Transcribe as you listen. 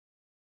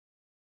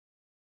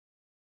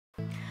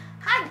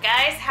Hi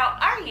guys, how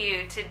are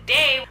you?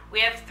 Today we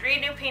have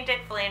 3 new Painted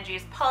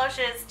Phalanges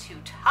polishes to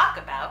talk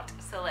about,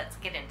 so let's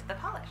get into the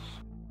polish.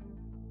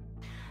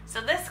 So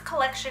this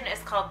collection is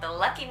called the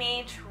Lucky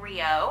Me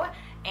Trio,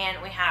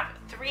 and we have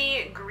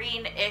 3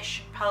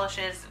 greenish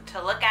polishes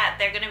to look at.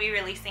 They're going to be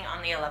releasing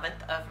on the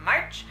 11th of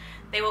March.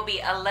 They will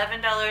be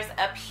 $11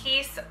 a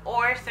piece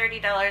or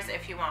 $30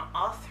 if you want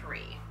all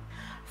 3.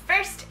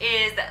 First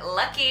is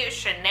Lucky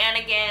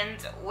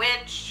Shenanigans,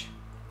 which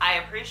I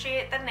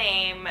appreciate the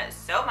name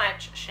so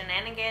much.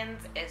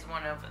 Shenanigans is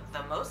one of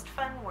the most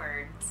fun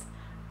words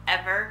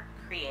ever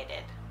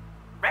created,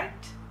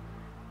 right?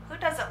 Who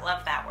doesn't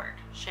love that word?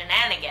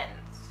 Shenanigans.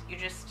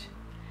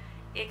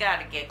 You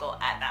gotta giggle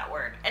at that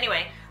word.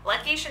 Anyway,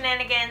 Lucky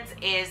Shenanigans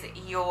is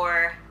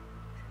your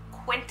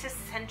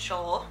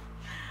quintessential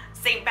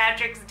St.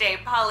 Patrick's Day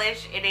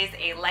polish. It is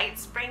a light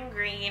spring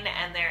green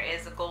and there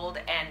is gold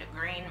and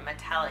green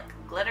metallic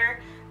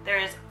glitter. There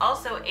is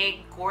also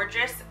a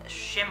gorgeous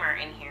shimmer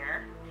in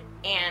here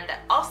and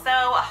also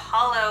a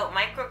hollow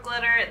micro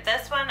glitter.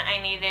 This one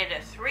I needed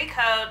 3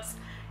 coats.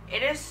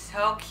 It is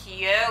so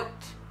cute.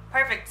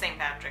 Perfect St.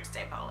 Patrick's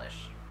Day polish.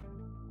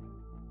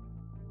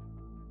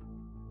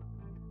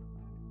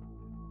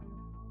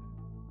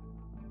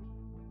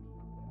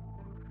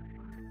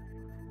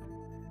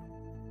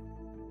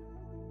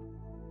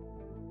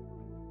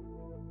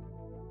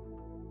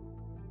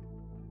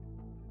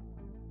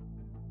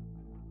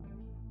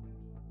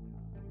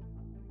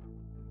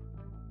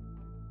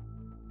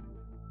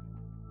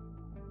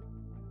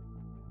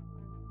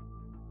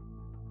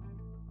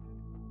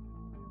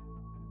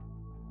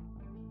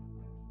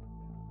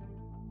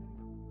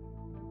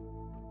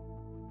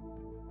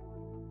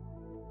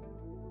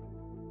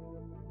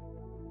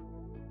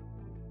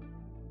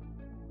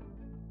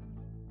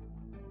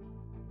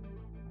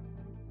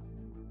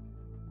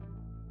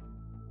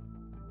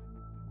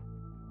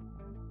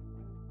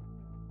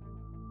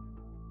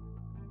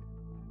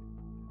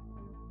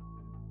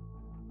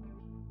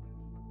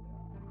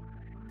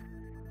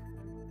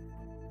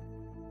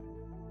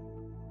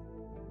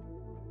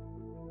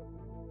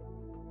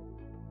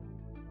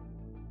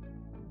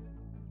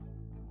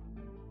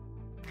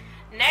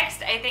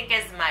 Next, I think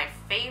is my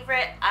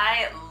favorite.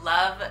 I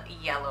love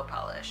yellow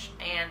polish,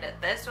 and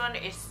this one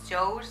is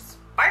so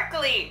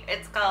sparkly.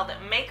 It's called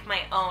Make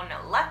My Own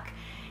Luck.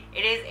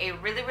 It is a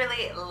really,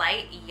 really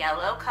light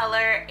yellow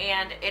color,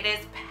 and it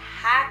is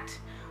packed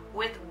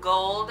with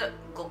gold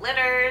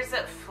glitters,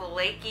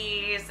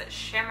 flakies,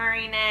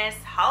 shimmeriness,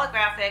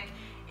 holographic.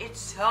 It's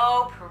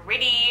so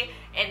pretty.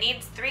 It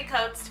needs 3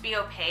 coats to be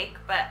opaque,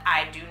 but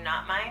I do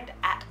not mind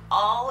at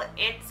all.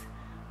 It's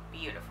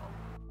beautiful.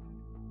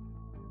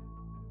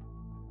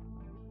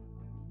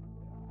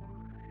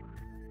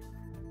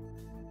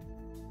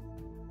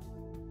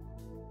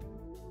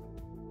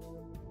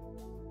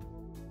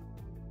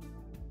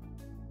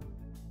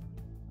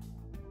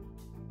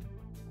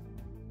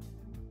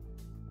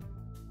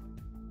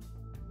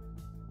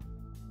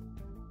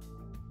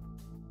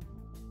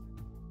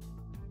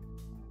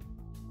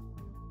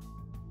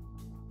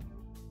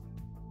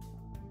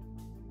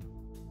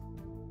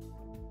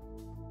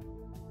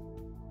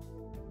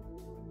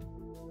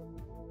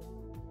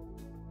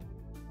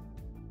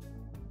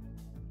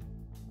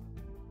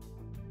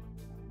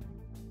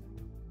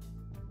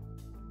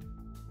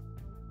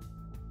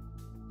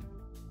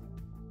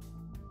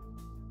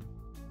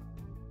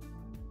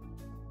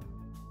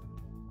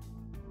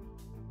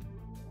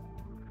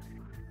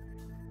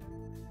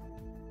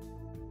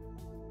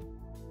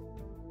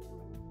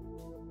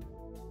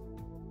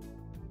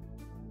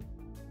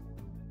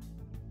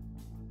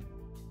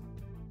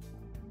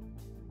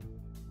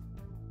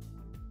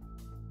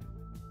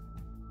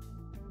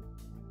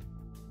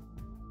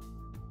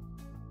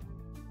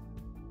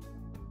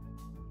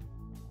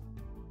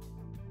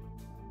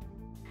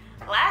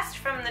 Last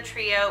from the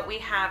trio, we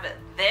have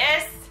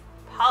this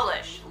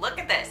polish. Look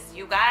at this.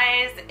 You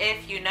guys,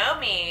 if you know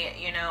me,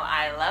 you know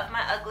I love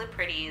my ugly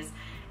pretties,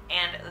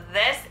 and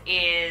this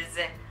is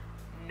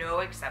no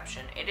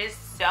exception. It is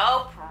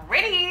so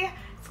pretty.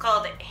 It's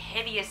called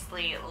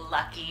Hideously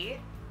Lucky.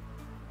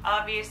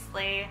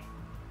 Obviously,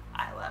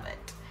 I love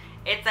it.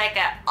 It's like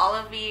an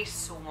olivey,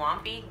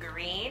 swampy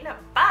green,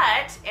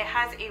 but it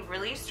has a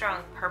really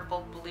strong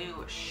purple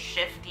blue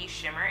shifty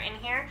shimmer in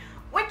here,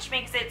 which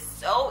makes it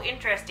so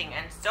interesting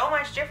and so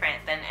much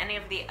different than any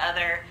of the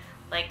other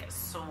like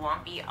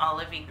swampy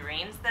olivey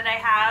greens that I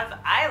have.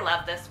 I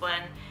love this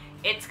one.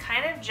 It's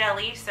kind of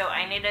jelly, so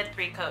I needed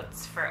 3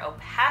 coats for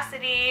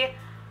opacity.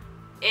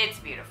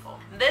 It's beautiful.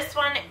 This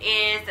one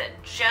is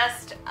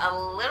just a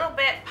little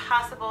bit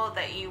possible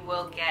that you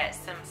will get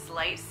some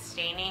slight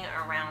staining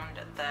around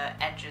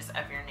the edges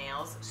of your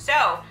nails,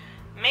 so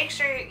make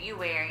sure you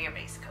wear your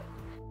base coat.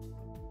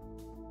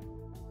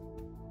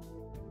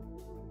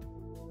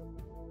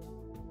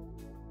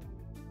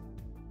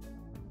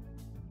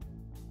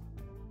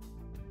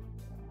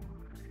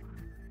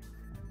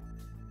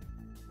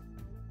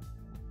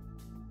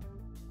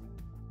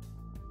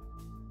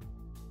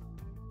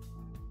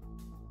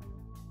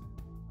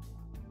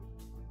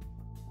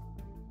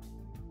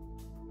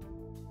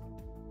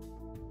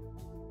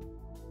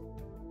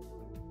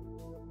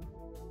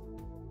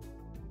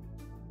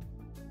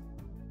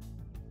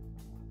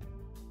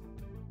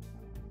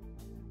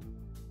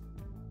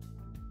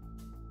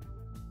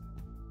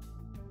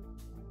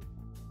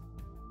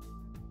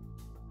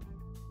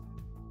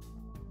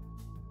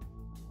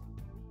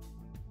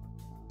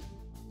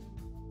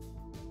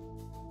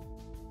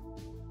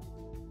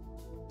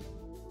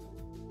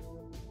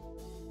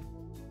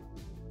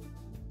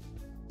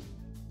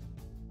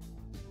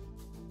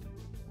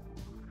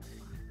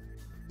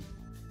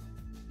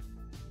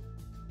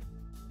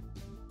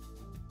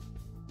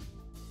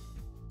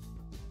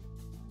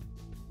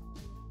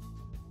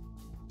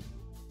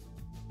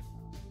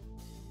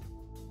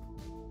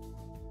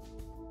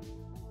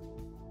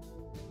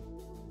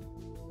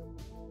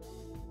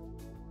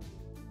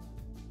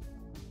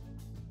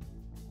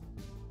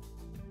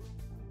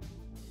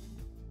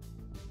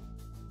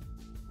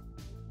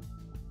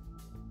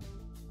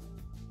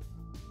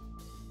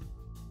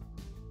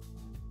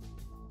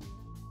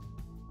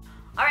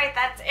 Alright,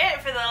 that's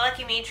it for the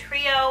Lucky Me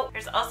trio.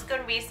 There's also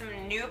going to be some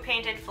new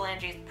Painted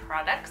Phalanges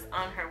products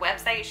on her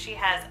website. She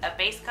has a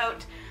base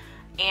coat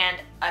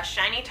and a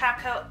shiny top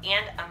coat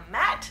and a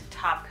matte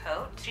top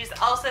coat. She's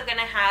also going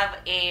to have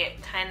a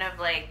kind of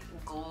like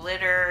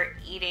glitter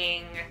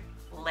eating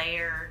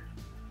layer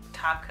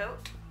top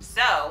coat.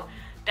 So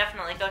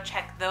definitely go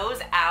check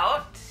those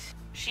out.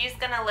 She's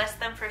gonna list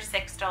them for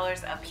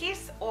 $6 a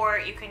piece, or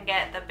you can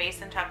get the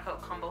base and top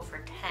coat combo for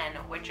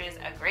 $10, which is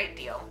a great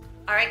deal.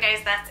 Alright guys,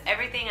 that's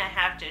everything I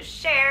have to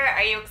share.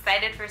 Are you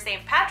excited for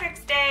St.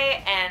 Patrick's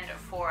Day and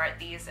for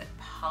these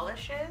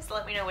polishes?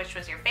 Let me know which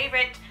was your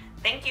favorite.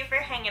 Thank you for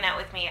hanging out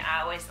with me.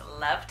 I always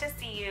love to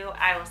see you.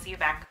 I will see you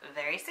back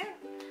very soon.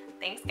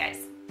 Thanks guys.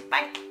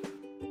 Bye.